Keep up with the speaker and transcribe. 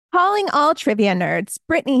Calling all trivia nerds,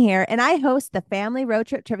 Brittany here, and I host the Family Road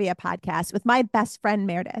Trip Trivia Podcast with my best friend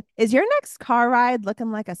Meredith. Is your next car ride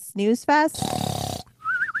looking like a snooze fest?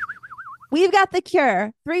 We've got the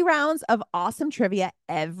cure. 3 rounds of awesome trivia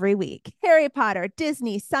every week. Harry Potter,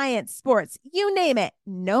 Disney, science, sports, you name it.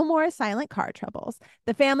 No more silent car troubles.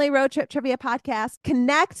 The Family Road Trip Trivia Podcast.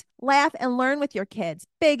 Connect, laugh, and learn with your kids,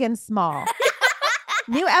 big and small.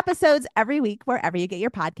 New episodes every week wherever you get your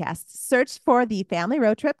podcasts. Search for the Family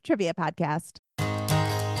Road Trip Trivia Podcast.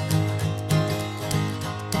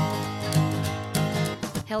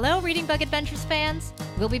 Hello, Reading Bug Adventures fans.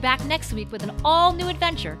 We'll be back next week with an all-new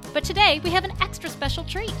adventure, but today we have an extra special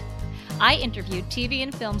treat. I interviewed TV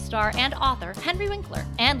and film star and author Henry Winkler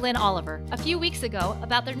and Lin Oliver a few weeks ago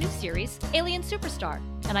about their new series, Alien Superstar,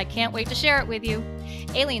 and I can't wait to share it with you.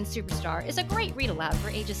 Alien Superstar is a great read-aloud for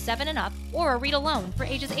ages 7 and up, or a read-alone for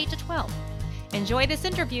ages 8 to 12. Enjoy this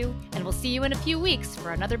interview, and we'll see you in a few weeks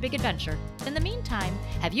for another big adventure. In the meantime,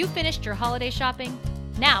 have you finished your holiday shopping?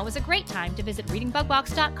 Now is a great time to visit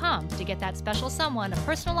readingbugbox.com to get that special someone a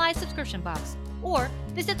personalized subscription box, or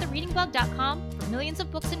visit thereadingbug.com for millions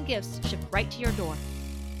of books and gifts shipped right to your door.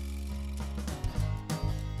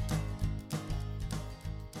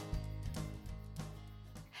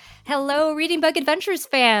 Hello, Reading Bug Adventures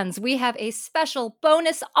fans! We have a special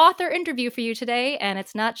bonus author interview for you today, and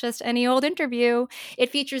it's not just any old interview. It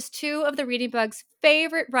features two of the Reading Bug's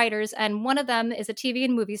favorite writers, and one of them is a TV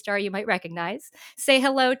and movie star you might recognize. Say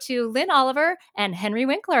hello to Lin Oliver and Henry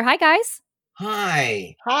Winkler. Hi, guys.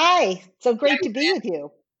 Hi. Hi. So great to be with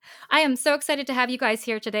you. I am so excited to have you guys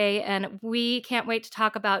here today, and we can't wait to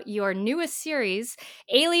talk about your newest series,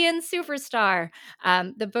 Alien Superstar.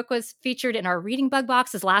 The book was featured in our Reading Bug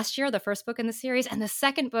boxes last year, the first book in the series, and the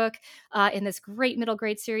second book in this great middle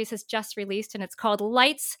grade series has just released, and it's called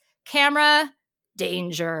Lights, Camera,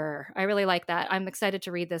 Danger. I really like that. I'm excited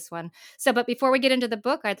to read this one. But before we get into the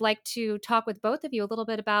book, I'd like to talk with both of you a little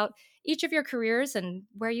bit about each of your careers and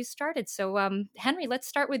where you started. So, Henry, let's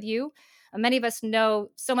start with you. Many of us know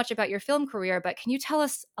so much about your film career, but can you tell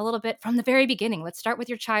us a little bit from the very beginning? Let's start with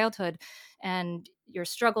your childhood and your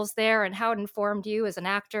struggles there and how it informed you as an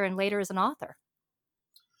actor and later as an author.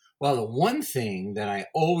 Well, the one thing that I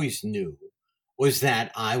always knew was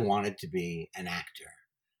that I wanted to be an actor.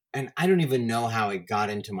 And I don't even know how it got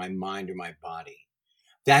into my mind or my body.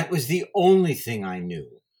 That was the only thing I knew,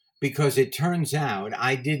 because it turns out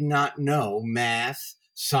I did not know math,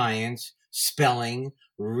 science, spelling.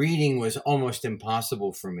 Reading was almost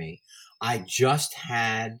impossible for me. I just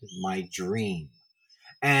had my dream.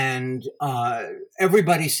 And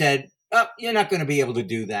everybody said, oh, you're not going to be able to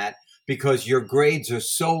do that because your grades are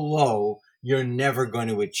so low, you're never going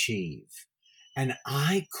to achieve. And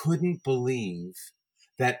I couldn't believe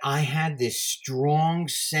that I had this strong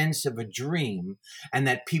sense of a dream and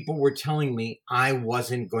that people were telling me I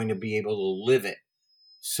wasn't going to be able to live it.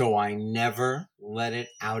 So I never let it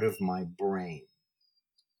out of my brain.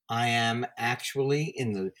 I am actually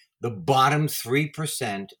in the bottom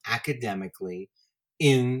 3% academically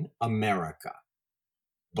in America.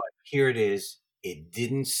 But here it is. It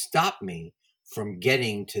didn't stop me from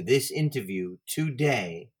getting to this interview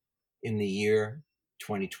today in the year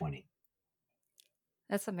 2020.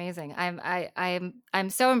 That's amazing. I'm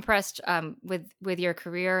so impressed with your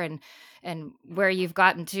career and where you've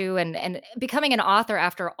gotten to and becoming an author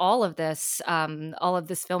after all of this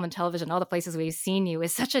film and television, all the places we've seen you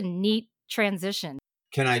is such a neat transition.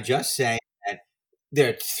 Can I just say that there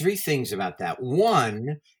are 3 things about that.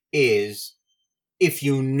 One is if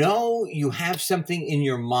you know you have something in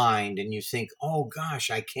your mind and you think, oh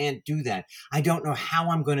gosh, I can't do that. I don't know how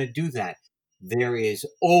I'm going to do that. There is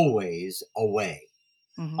always a way.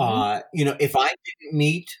 Mm-hmm. If I didn't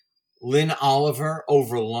meet Lin Oliver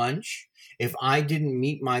over lunch, if I didn't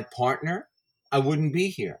meet my partner, I wouldn't be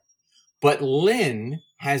here. But Lin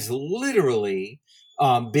has literally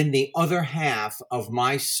been the other half of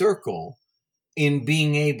my circle in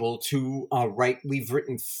being able to write. We've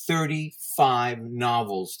written 35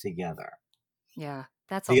 novels together. Yeah,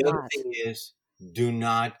 that's a The lot. other thing is, do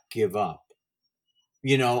not give up.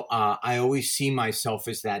 I always see myself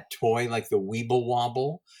as that toy, like the Weeble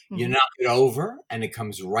Wobble. You knock it over and it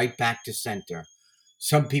comes right back to center.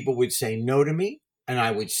 Some people would say no to me and I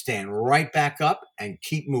would stand right back up and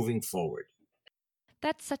keep moving forward.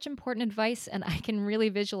 That's such important advice, and I can really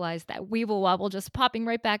visualize that Weeble Wobble just popping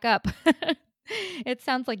right back up. It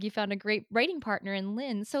sounds like you found a great writing partner in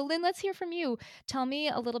Lin. So, Lin, let's hear from you. Tell me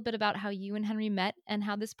a little bit about how you and Henry met and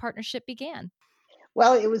how this partnership began.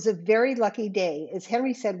 Well, it was a very lucky day. As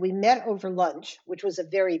Henry said, we met over lunch, which was a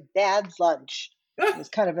very bad lunch. It was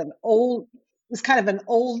kind of an old was kind of an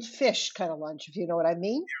old fish kind of lunch, if you know what I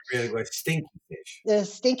mean. It really was stinky fish. The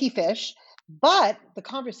stinky fish, but the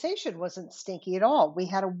conversation wasn't stinky at all. We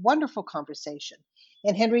had a wonderful conversation.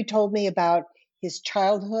 And Henry told me about his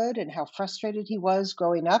childhood and how frustrated he was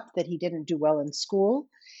growing up that he didn't do well in school.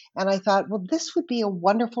 And I thought, well, this would be a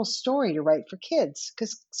wonderful story to write for kids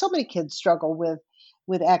because so many kids struggle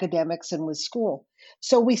with academics and with school.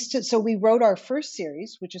 So we wrote our first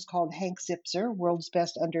series, which is called Hank Zipzer, World's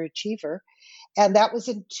Best Underachiever, and that was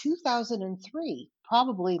in 2003,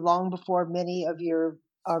 probably long before many of your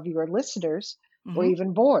listeners were Mm-hmm.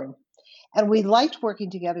 even born. And we liked working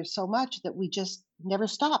together so much that we just never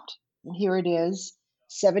stopped. And here it is,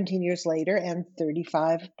 17 years later and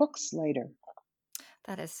 35 books later.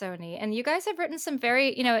 That is so neat. And you guys have written some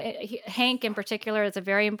very, Hank in particular is a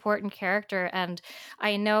very important character. And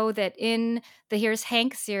I know that in the Here's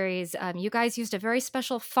Hank series, you guys used a very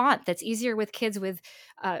special font that's easier with kids with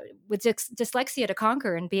dyslexia to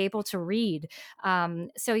conquer and be able to read.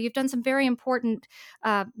 So you've done some very important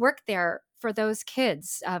work there for those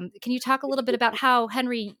kids. Can you talk a little bit about how,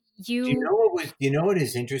 Henry, Do you know what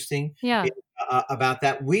is interesting yeah. about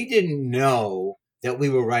that? We didn't know that we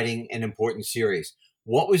were writing an important series.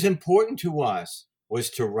 What was important to us was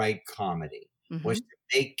to write comedy, was to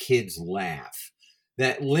make kids laugh.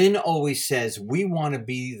 That Lin always says, we want to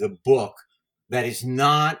be the book that is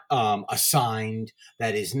not assigned,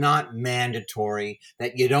 that is not mandatory,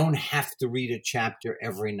 that you don't have to read a chapter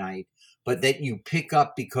every night, but that you pick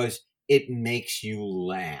up because it makes you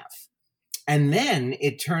laugh. And then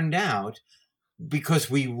it turned out, because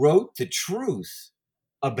we wrote the truth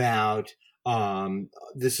about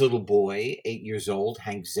this little boy, 8 years old,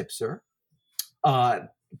 Hank Zipzer,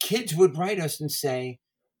 kids would write us and say,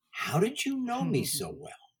 how did you know me so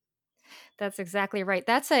well? That's exactly right.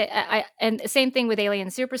 And the same thing with Alien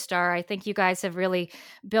Superstar. I think you guys have really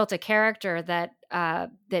built a character that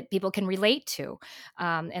that people can relate to,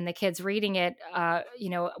 and the kids reading it,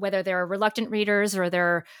 whether they're reluctant readers or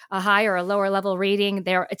they're a high or a lower level reading,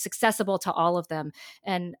 it's accessible to all of them.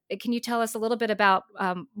 And can you tell us a little bit about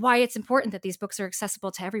why it's important that these books are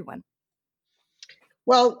accessible to everyone?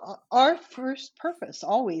 Well, our first purpose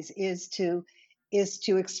always is to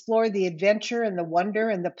explore the adventure and the wonder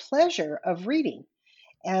and the pleasure of reading.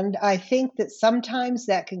 And I think that sometimes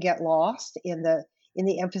that can get lost in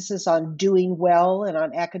the emphasis on doing well and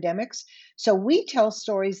on academics. So we tell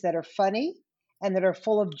stories that are funny and that are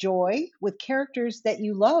full of joy with characters that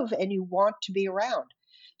you love and you want to be around.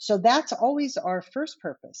 So that's always our first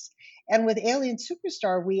purpose. And with Alien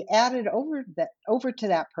Superstar, we added over to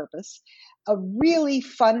that purpose a really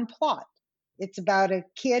fun plot. It's about a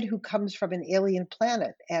kid who comes from an alien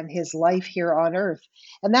planet and his life here on Earth.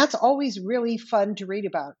 And that's always really fun to read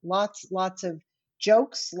about. Lots of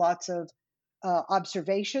jokes, lots of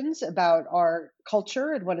observations about our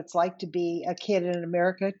culture and what it's like to be a kid in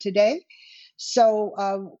America today.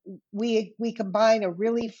 So we combine a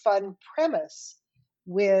really fun premise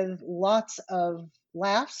with lots of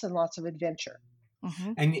laughs and lots of adventure.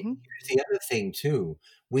 And here's the other thing too.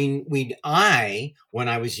 When I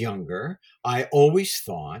was younger, I always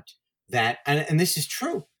thought that, and this is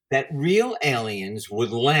true, that real aliens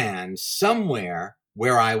would land somewhere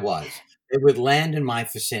where I was. They would land in my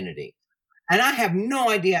vicinity. And I have no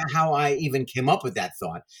idea how I even came up with that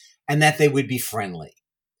thought, and that they would be friendly.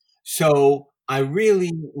 So I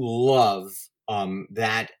really love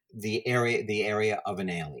that the area of an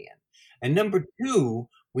alien. And number two,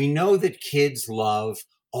 we know that kids love,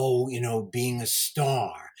 being a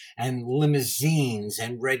star and limousines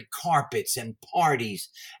and red carpets and parties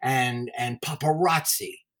and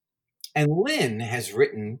paparazzi. And Lynn has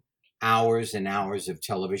written hours and hours of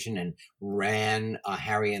television and ran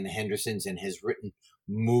Harry and the Hendersons and has written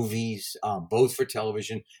movies, both for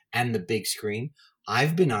television and the big screen.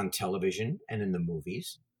 I've been on television and in the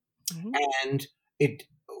movies, and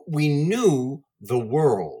we knew the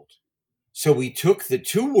world. So we took the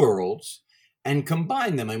two worlds and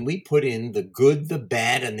combined them, and we put in the good, the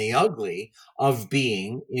bad, and the ugly of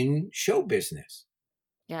being in show business.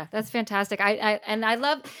 Yeah, that's fantastic. I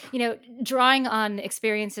love, drawing on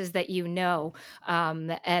experiences that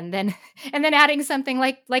and then adding something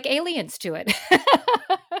like aliens to it.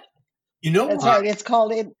 That's right. It's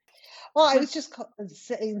called it. Well, I was just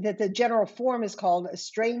saying that the general form is called A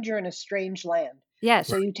Stranger in a Strange Land. Yes.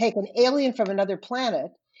 So you take an alien from another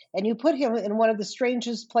planet and you put him in one of the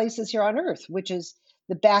strangest places here on Earth, which is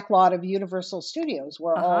the backlot of Universal Studios,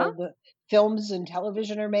 where all the films and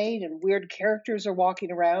television are made and weird characters are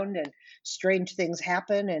walking around and strange things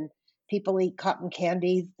happen and people eat cotton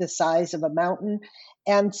candy the size of a mountain.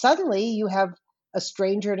 And suddenly you have a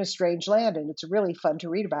stranger in a strange land, and it's really fun to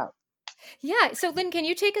read about. Yeah. So, Lynn, can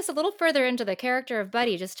you take us a little further into the character of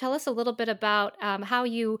Buddy? Just tell us a little bit about how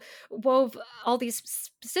you wove all these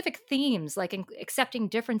specific themes, like accepting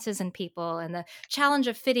differences in people and the challenge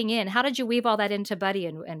of fitting in. How did you weave all that into Buddy,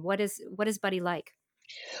 and what is Buddy like?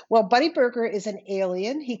 Well, Buddy Burger is an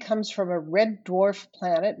alien. He comes from a red dwarf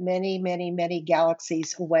planet many, many, many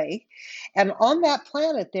galaxies away. And on that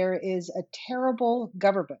planet, there is a terrible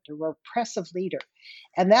government, a repressive leader.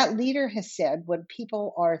 And that leader has said when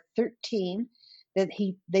people are 13, that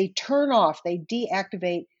they turn off, they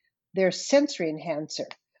deactivate their sensory enhancer,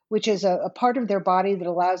 which is a part of their body that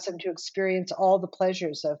allows them to experience all the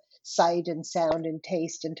pleasures of sight and sound and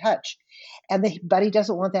taste and touch. And Buddy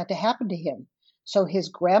doesn't want that to happen to him. So his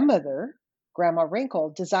grandmother, Grandma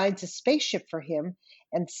Wrinkle, designs a spaceship for him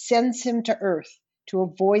and sends him to Earth to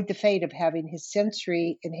avoid the fate of having his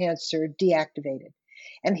sensory enhancer deactivated.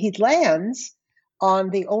 And he lands on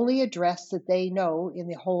the only address that they know in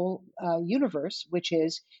the whole universe, which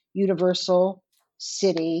is Universal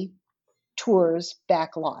City Tours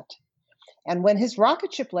backlot. And when his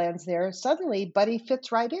rocket ship lands there, suddenly Buddy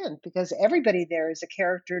fits right in because everybody there is a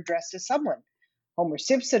character dressed as someone. Homer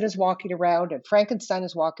Simpson is walking around and Frankenstein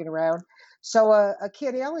is walking around. So a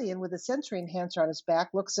kid alien with a sensory enhancer on his back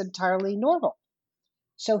looks entirely normal.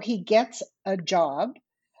 So he gets a job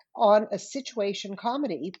on a situation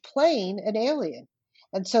comedy playing an alien.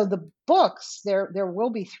 And so the books, there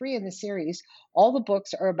will be 3 in the series. All the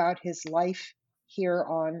books are about his life here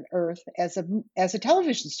on Earth as a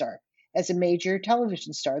television star, as a major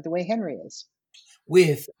television star, the way Henry is.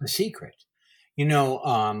 With a secret.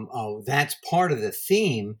 That's part of the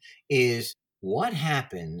theme is what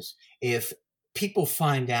happens if people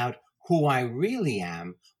find out who I really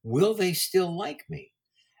am, will they still like me?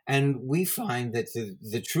 And we find that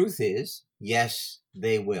the truth is, yes,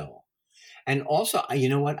 they will. And also, you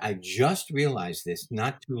know what? I just realized this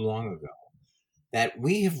not too long ago, that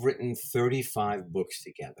we have written 35 books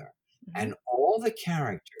together, and all the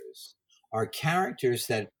characters are characters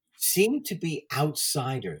that seem to be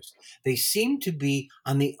outsiders. They seem to be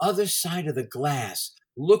on the other side of the glass,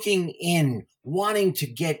 looking in, wanting to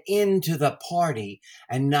get into the party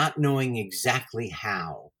and not knowing exactly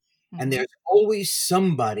how. And there's always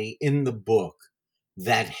somebody in the book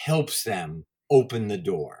that helps them open the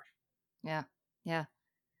door. Yeah. Yeah.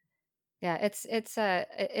 Yeah, it's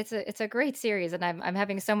a great series, and I'm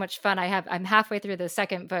having so much fun. I'm halfway through the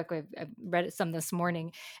second book. I've read it some this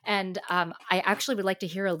morning, and I actually would like to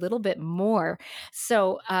hear a little bit more.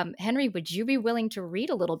 So, Henry, would you be willing to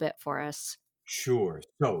read a little bit for us? Sure.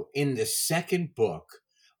 So in the second book,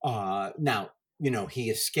 now,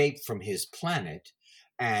 he escaped from his planet,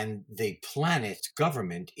 and the planet's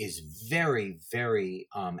government is very, very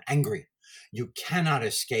angry. You cannot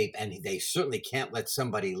escape, and they certainly can't let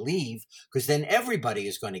somebody leave because then everybody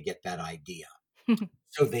is going to get that idea.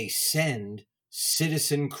 So they send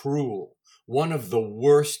Citizen Cruel, one of the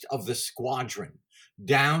worst of the squadron,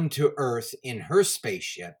 down to Earth in her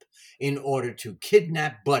spaceship in order to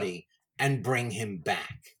kidnap Buddy and bring him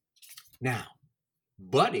back. Now,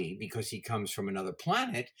 Buddy, because he comes from another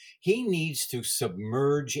planet, he needs to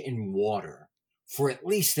submerge in water for at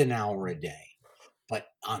least an hour a day. But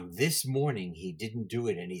on this morning, he didn't do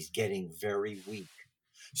it, and he's getting very weak.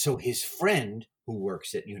 So his friend, who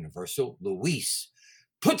works at Universal, Luis,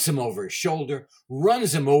 puts him over his shoulder,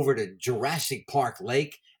 runs him over to Jurassic Park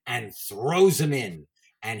Lake, and throws him in.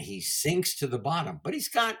 And he sinks to the bottom. But he's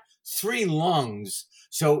got 3 lungs,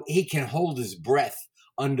 so he can hold his breath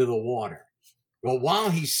under the water. Well,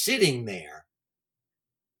 while he's sitting there,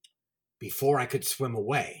 before I could swim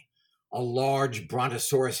away, a large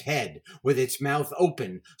brontosaurus head with its mouth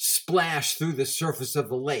open splashed through the surface of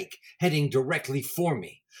the lake, heading directly for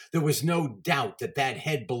me. There was no doubt that that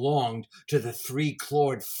head belonged to the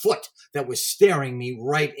 3-clawed foot that was staring me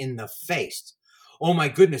right in the face. Oh my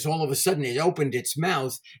goodness, all of a sudden it opened its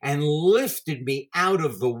mouth and lifted me out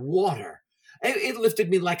of the water. It lifted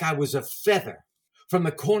me like I was a feather. From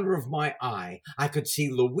the corner of my eye, I could see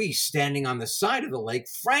Luis standing on the side of the lake,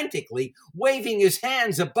 frantically waving his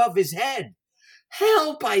hands above his head.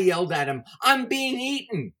 "Help!" I yelled at him. "I'm being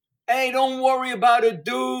eaten." "Hey, don't worry about it,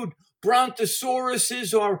 dude.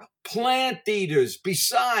 Brontosauruses are plant eaters.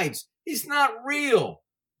 Besides, he's not real."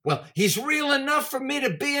 "Well, he's real enough for me to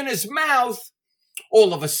be in his mouth."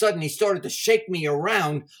 All of a sudden, he started to shake me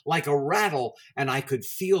around like a rattle, and I could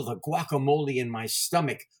feel the guacamole in my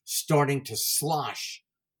stomach starting to slosh.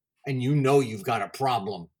 And you know you've got a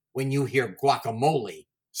problem when you hear guacamole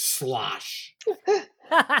slosh.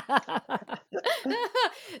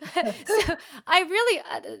 So I really,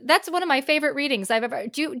 that's one of my favorite readings I've ever.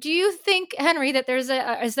 Do you think, Henry, that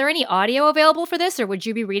is there any audio available for this, or would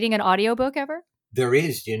you be reading an audiobook ever? There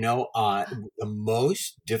is, the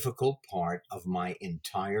most difficult part of my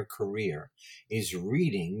entire career is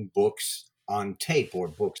reading books on tape or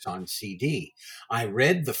books on CD. I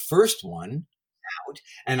read the first one out,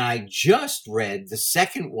 and I just read the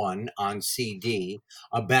second one on CD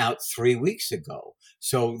about 3 weeks ago.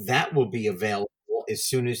 So that will be available as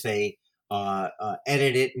soon as they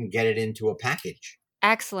edit it and get it into a package.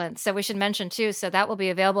 Excellent. So we should mention too. So that will be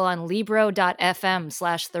available on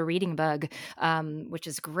libro.fm/the reading bug, which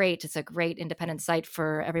is great. It's a great independent site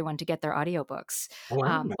for everyone to get their audiobooks. Oh,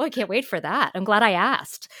 I remember. I can't wait for that. I'm glad I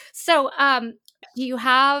asked. So, do you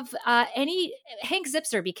have any? Hank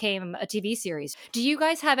Zipzer became a TV series. Do you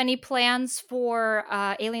guys have any plans for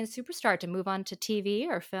Alien Superstar to move on to TV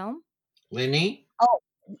or film? Linny? Oh,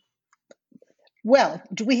 well,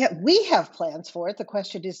 we have plans for it. The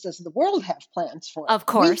question is, does the world have plans for it? Of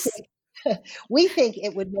course. We think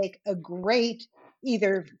it would make a great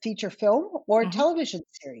either feature film or television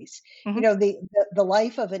series. The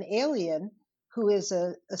life of an alien who is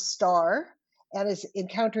a star and is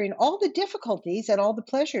encountering all the difficulties and all the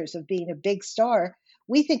pleasures of being a big star,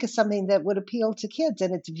 we think is something that would appeal to kids.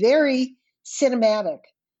 And it's very cinematic,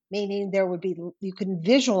 meaning you can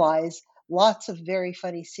visualize lots of very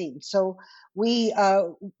funny scenes. So we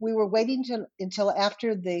were waiting until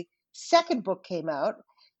after the second book came out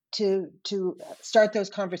to start those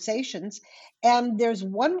conversations. And there's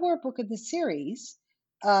one more book in the series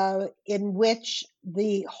in which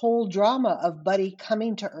the whole drama of Buddy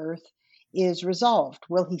coming to Earth is resolved.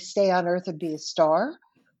 Will he stay on Earth and be a star?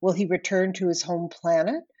 Will he return to his home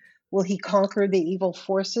planet? Will he conquer the evil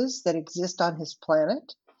forces that exist on his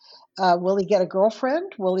planet? Will he get a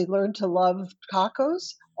girlfriend? Will he learn to love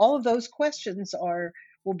tacos? All of those questions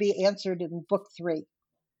will be answered in book 3.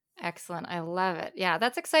 Excellent. I love it. Yeah,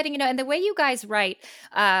 that's exciting. And the way you guys write,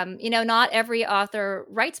 not every author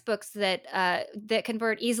writes books that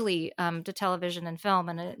convert easily to television and film.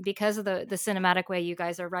 And because of the cinematic way you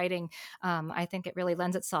guys are writing, I think it really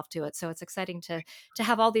lends itself to it. So it's exciting to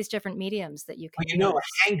have all these different mediums that you can use.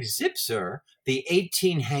 Hank Zipzer, the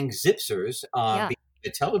 18 Hank Zitzers, the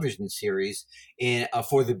television series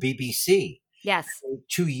for the BBC. Yes.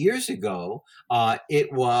 2 years ago,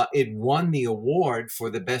 it won the award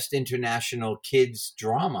for the best international kids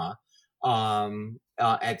drama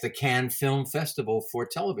at the Cannes Film Festival for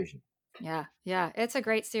television. Yeah, it's a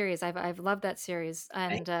great series. I've loved that series,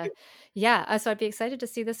 and so I'd be excited to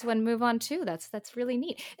see this one move on too. That's really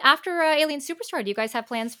neat. After Alien Superstar, do you guys have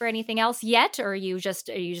plans for anything else yet, or are you just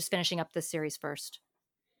finishing up this series first?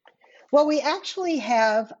 Well, we actually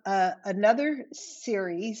have another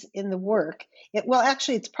series in the work.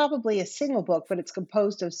 It's probably a single book, but it's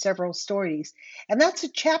composed of several stories. And that's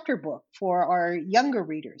a chapter book for our younger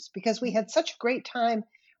readers, because we had such a great time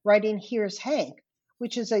writing Here's Hank,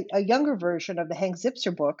 which is a younger version of the Hank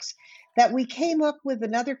Zipzer books, that we came up with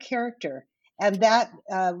another character. And that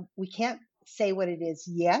we can't say what it is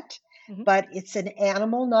yet, but it's an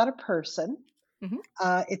animal, not a person.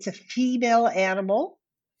 It's a female animal.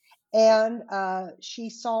 And she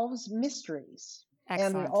solves mysteries.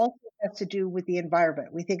 Excellent. And it also has to do with the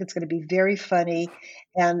environment. We think it's going to be very funny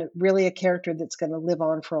and really a character that's going to live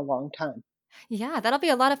on for a long time. Yeah, that'll be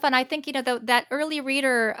a lot of fun. I think, that early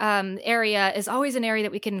reader area is always an area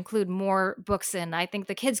that we can include more books in. I think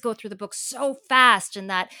the kids go through the books so fast in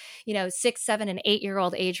that, 6, 7, and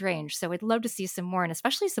 8-year-old age range. So we'd love to see some more, and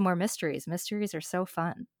especially some more mysteries. Mysteries are so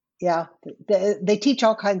fun. Yeah, they teach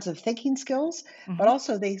all kinds of thinking skills, but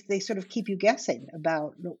also they sort of keep you guessing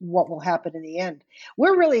about what will happen in the end.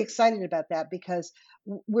 We're really excited about that because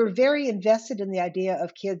we're very invested in the idea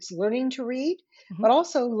of kids learning to read, but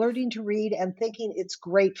also learning to read and thinking it's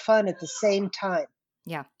great fun at the same time.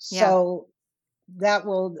 Yeah. So that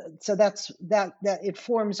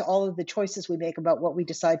informs all of the choices we make about what we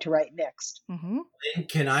decide to write next.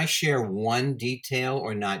 Can I share one detail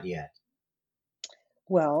or not yet?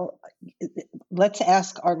 Well, let's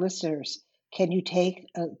ask our listeners, can you take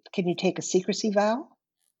a secrecy vow?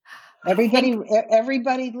 Everybody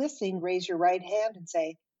listening, raise your right hand and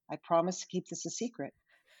say, I promise to keep this a secret.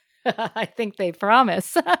 I think they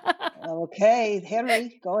promise. Okay,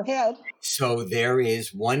 Henry, go ahead. So there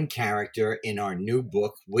is one character in our new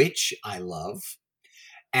book, which I love,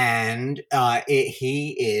 and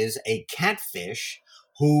he is a catfish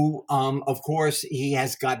who, of course, he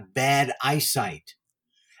has got bad eyesight.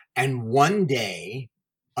 And one day,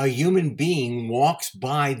 a human being walks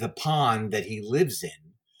by the pond that he lives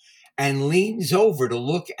in, and leans over to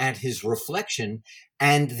look at his reflection,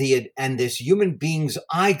 and this human being's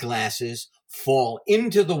eyeglasses fall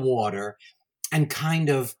into the water and kind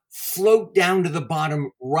of float down to the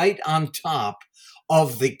bottom right on top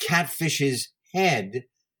of the catfish's head.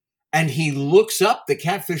 And he looks up, the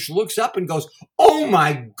catfish looks up and goes, "Oh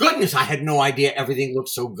my goodness, I had no idea everything looked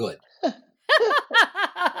so good."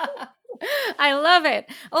 I love it.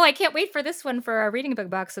 Oh, I can't wait for this one for our Reading Bug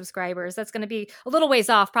Box subscribers. That's going to be a little ways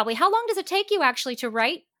off, probably. How long does it take you actually to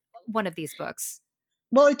write one of these books?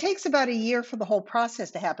 Well, it takes about a year for the whole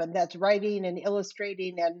process to happen. That's writing and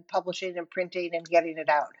illustrating and publishing and printing and getting it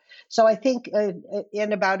out. So I think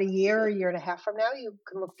in about a year and a half from now, you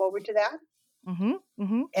can look forward to that. Mm-hmm,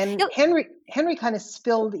 mm-hmm. And Henry kind of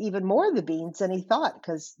spilled even more of the beans than he thought,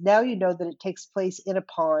 because now you know that it takes place in a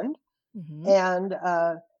pond, Mm-hmm. and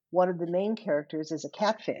one of the main characters is a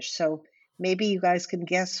catfish. So maybe you guys can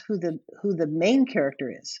guess who the main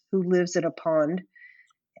character is, who lives in a pond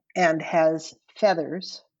and has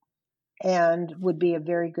feathers and would be a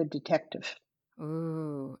very good detective.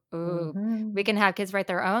 Ooh. Mhm. We can have kids write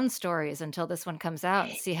their own stories until this one comes out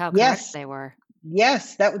and see how correct Yes. they were.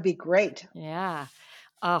 Yes, that would be great. Yeah.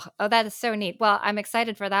 Oh, that is so neat. Well, I'm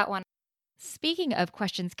excited for that one. Speaking of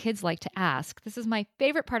questions kids like to ask, this is my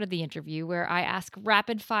favorite part of the interview where I ask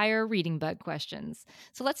rapid fire reading bug questions.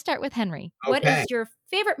 So let's start with Henry. What Okay. is your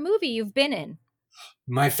favorite movie you've been in?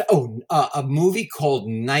 A movie called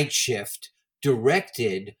Night Shift,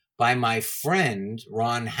 directed by my friend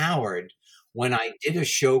Ron Howard. When I did a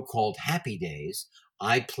show called Happy Days,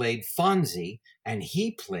 I played Fonzie and he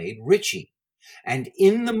played Richie. And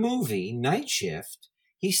in the movie Night Shift,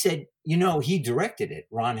 he said, he directed it.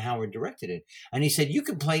 Ron Howard directed it. And he said, "You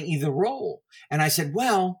can play either role." And I said,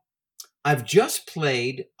 "Well, I've just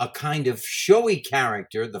played a kind of showy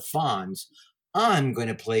character, the Fonz. I'm going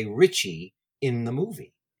to play Richie in the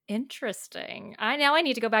movie." Interesting. I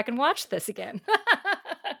need to go back and watch this again.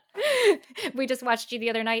 We just watched you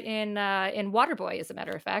the other night in Waterboy, as a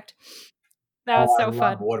matter of fact. That was so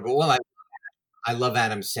fun. Well, I love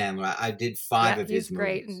Adam Sandler. I did 5 of his he's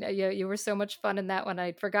great. movies. And, you were so much fun in that one.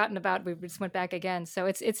 I'd forgotten about. We just went back again. So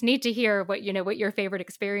it's neat to hear what your favorite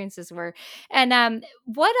experiences were. And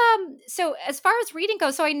so as far as reading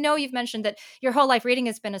goes, so I know you've mentioned that your whole life reading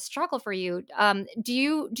has been a struggle for you. Do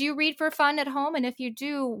you read for fun at home? And if you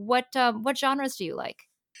do, what genres do you like?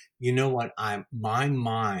 You know what? My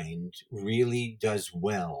mind really does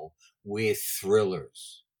well with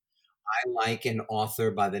thrillers. I like an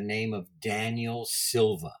author by the name of Daniel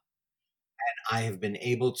Silva, and I have been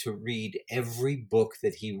able to read every book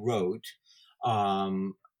that he wrote.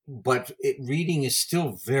 But reading is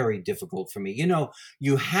still very difficult for me.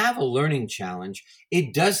 You have a learning challenge.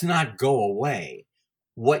 It does not go away.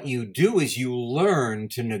 What you do is you learn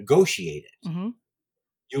to negotiate it. Mm-hmm.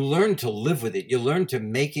 You learn to live with it. You learn to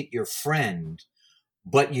make it your friend,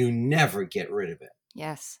 but you never get rid of it.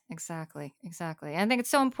 Yes, exactly. I think it's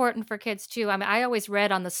so important for kids too. I mean, I always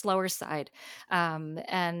read on the slower side,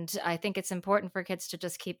 and I think it's important for kids to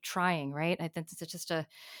just keep trying. Right? I think it's just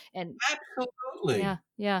Absolutely.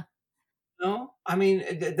 Yeah. No, I mean,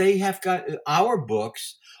 they have got, our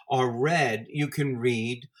books are read. You can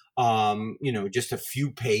read, just a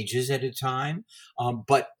few pages at a time,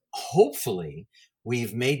 but hopefully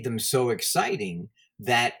we've made them so exciting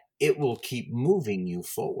that it will keep moving you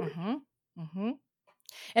forward. Mm-hmm. Mm-hmm.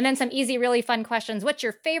 And then some easy, really fun questions. What's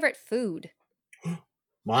your favorite food?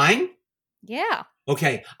 Mine? Yeah.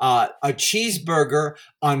 Okay. A cheeseburger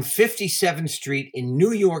on 57th Street in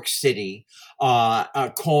New York City,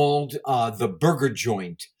 called the Burger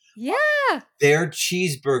Joint. Yeah. Their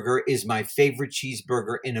cheeseburger is my favorite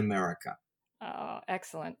cheeseburger in America. Oh,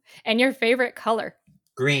 excellent. And your favorite color?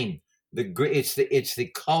 Green. It's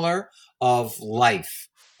the color of life.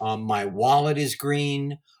 My wallet is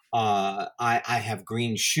green. I have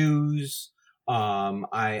green shoes.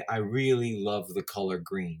 I really love the color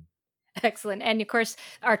green. Excellent. And of course,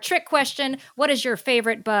 our trick question: what is your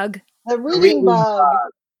favorite bug? The reading bug.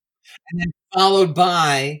 And then followed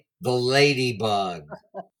by the ladybug.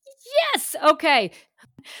 Yes. Okay.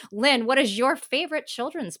 Lynn, what is your favorite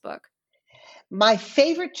children's book? My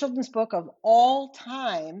favorite children's book of all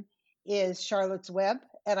time is Charlotte's Web,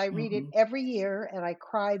 and I read it every year, and I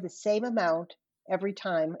cry the same amount every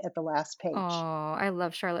time at the last page. Oh, I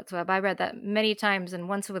love Charlotte's Web. I read that many times, and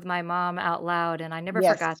once with my mom out loud, and I never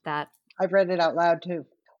Yes. forgot that. I've read it out loud too.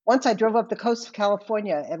 Once I drove up the coast of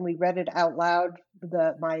California and we read it out loud.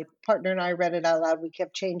 My partner and I read it out loud. We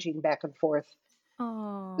kept changing back and forth.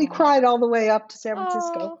 Oh. We cried all the way up to San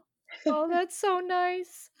Francisco. Oh, that's so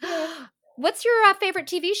nice. What's your favorite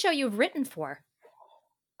TV show you've written for?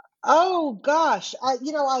 Oh gosh, I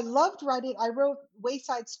loved writing. I wrote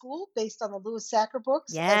Wayside School based on the Lewis Sacker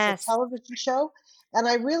books as a Yes. television show, and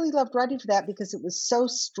I really loved writing for that because it was so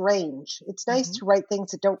strange. It's nice Mhm. to write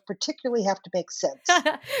things that don't particularly have to make sense.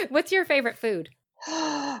 What's your favorite food?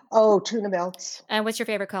 Oh, tuna melts, And what's your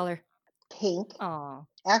favorite color? pink. Oh,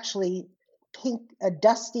 Actually, pink, a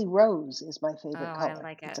dusty rose is my oh, favorite I color.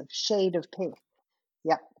 like It's it. a shade of pink.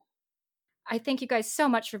 Yeah. I thank you guys so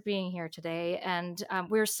much for being here today. And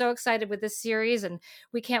we're so excited with this series, and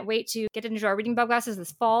we can't wait to get into our reading bug classes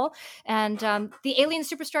this fall. And the Alien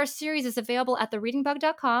Superstar series is available at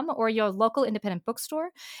thereadingbug.com or your local independent bookstore.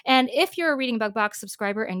 And if you're a Reading Bug Box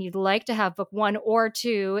subscriber and you'd like to have book 1 or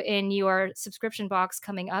 2 in your subscription box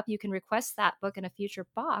coming up, you can request that book in a future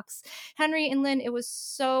box. Henry and Lynn, it was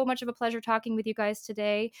so much of a pleasure talking with you guys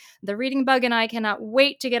today. The Reading Bug and I cannot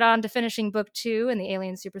wait to get on to finishing book 2 in the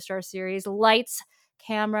Alien Superstar series, Lights,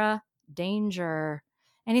 Camera, Danger.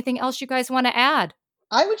 Anything else you guys want to add?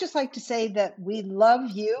 I would just like to say that we love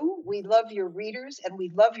you, we love your readers, and we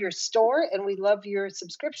love your store, and we love your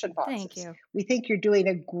subscription Thank boxes. you. We think you're doing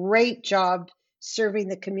a great job serving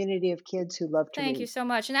the community of kids who love to Thank you read. so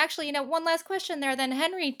much. And actually, one last question there then,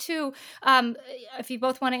 Henry, too. If you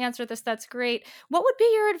both want to answer this, that's great. What would be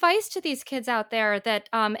your advice to these kids out there that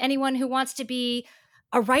anyone who wants to be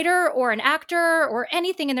a writer or an actor or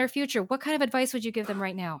anything in their future, what kind of advice would you give them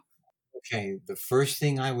right now? Okay, the first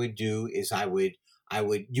thing I would do is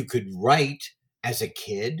you could write as a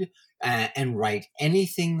kid and write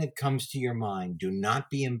anything that comes to your mind. Do not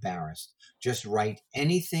be embarrassed. Just write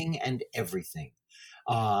anything and everything.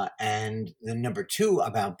 And the number 2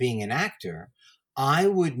 about being an actor, I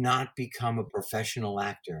would not become a professional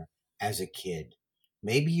actor as a kid.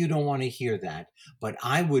 Maybe you don't want to hear that, but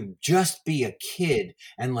I would just be a kid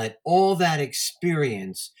and let all that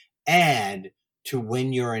experience add to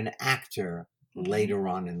when you're an actor later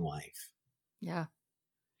on in life. Yeah.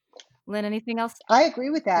 Lynn, anything else? I agree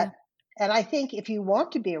with Yeah. that. And I think if you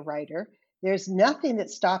want to be a writer, there's nothing that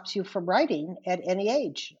stops you from writing at any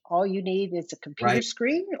age. All you need is a computer Right?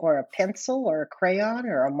 screen or a pencil or a crayon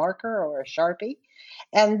or a marker or a Sharpie.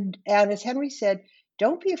 And as Henry said,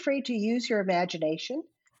 don't be afraid to use your imagination.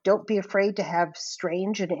 Don't be afraid to have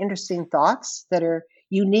strange and interesting thoughts that are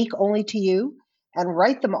unique only to you, and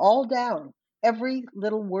write them all down. Every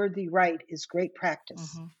little word that you write is great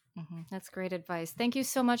practice. That's great advice. Thank you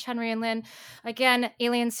so much, Henry and Lynn. Again,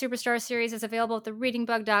 Alien Superstar series is available at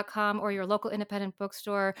thereadingbug.com or your local independent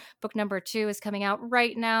bookstore. Book number 2 is coming out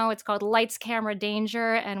right now. It's called Lights, Camera,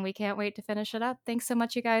 Danger, and we can't wait to finish it up. Thanks so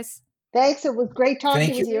much, you guys. Thanks. It was great talking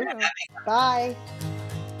Thank you. with you. Bye.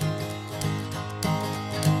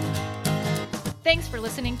 Thanks for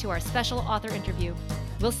listening to our special author interview.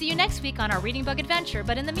 We'll see you next week on our Reading Bug adventure,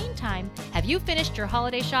 but in the meantime, have you finished your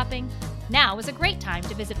holiday shopping? Now is a great time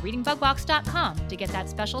to visit readingbugbox.com to get that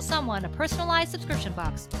special someone a personalized subscription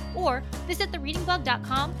box, or visit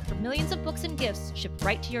thereadingbug.com for millions of books and gifts shipped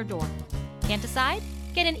right to your door. Can't decide?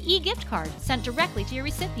 Get an e-gift card sent directly to your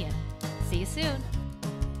recipient. See you soon.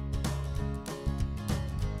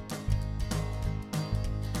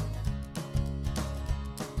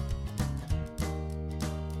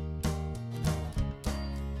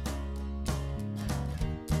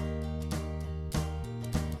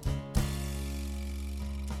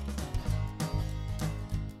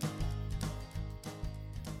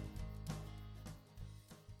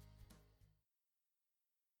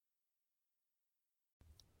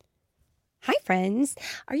 Hi, friends.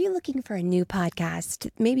 Are you looking for a new podcast?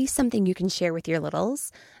 Maybe something you can share with your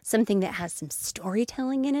littles? Something that has some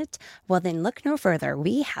storytelling in it? Well, then look no further.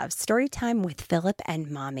 We have Storytime with Philip and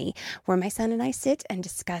Mommy, where my son and I sit and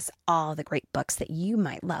discuss all the great books that you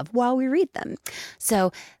might love while we read them.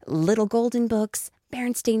 So, Little Golden Books,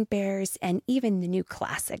 Berenstain Bears, and even the new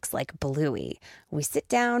classics like Bluey. We sit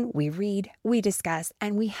down, we read, we discuss,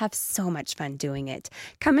 and we have so much fun doing it.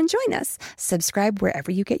 Come and join us. Subscribe wherever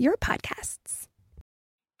you get your podcasts.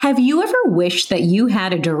 Have you ever wished that you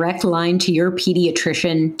had a direct line to your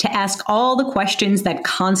pediatrician to ask all the questions that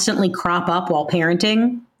constantly crop up while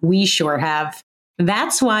parenting? We sure have.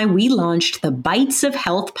 That's why we launched the Bites of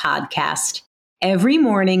Health podcast. Every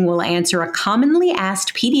morning, we'll answer a commonly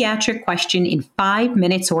asked pediatric question in 5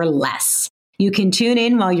 minutes or less. You can tune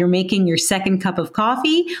in while you're making your second cup of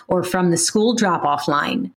coffee or from the school drop-off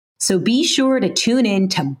line. So be sure to tune in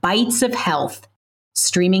to Bites of Health,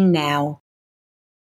 streaming now.